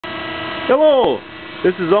Hello,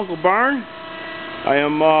 this is Uncle Barn. I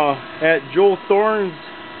am at Joel Thorne's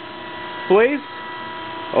place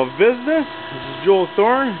of business. This is Joel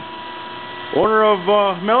Thorne, owner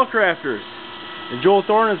of Metal Crafters. And Joel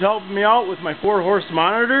Thorne is helping me out with my 4-horse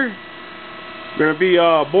monitor. I'm going to be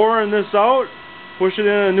boring this out, pushing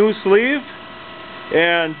in a new sleeve,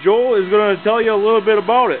 and Joel is going to tell you a little bit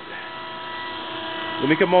about it. Let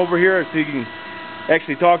me come over here so you can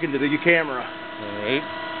actually talk into the camera. Alright.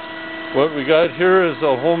 What we got here is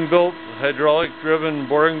a home-built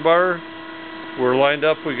hydraulic-driven boring bar. We're lined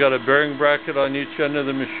up. We got a bearing bracket on each end of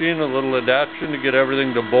the machine, a little adaptation to get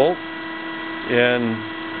everything to bolt,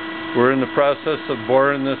 and we're in the process of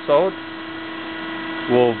boring this out.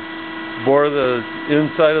 We'll bore the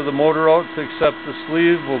inside of the motor out to accept the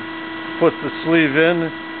sleeve. We'll put the sleeve in,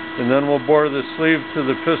 and then we'll bore the sleeve to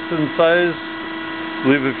the piston size,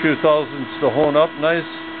 leave a few thousandths to hone up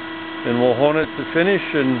nice, and we'll hone it to finish,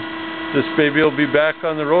 and this baby will be back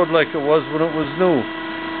on the road like it was when it was new.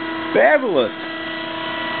 Fabulous!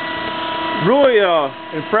 Really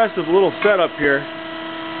impressive little setup here.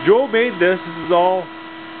 Joel made this. This is all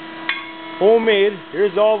homemade.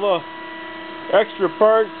 Here's all the extra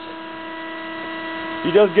parts.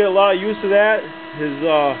 He does get a lot of use of that. His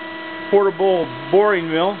portable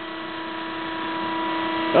boring mill.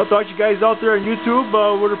 I thought you guys out there on YouTube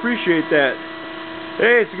would appreciate that.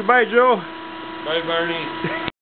 Hey, so goodbye, Joe. Bye, Barney.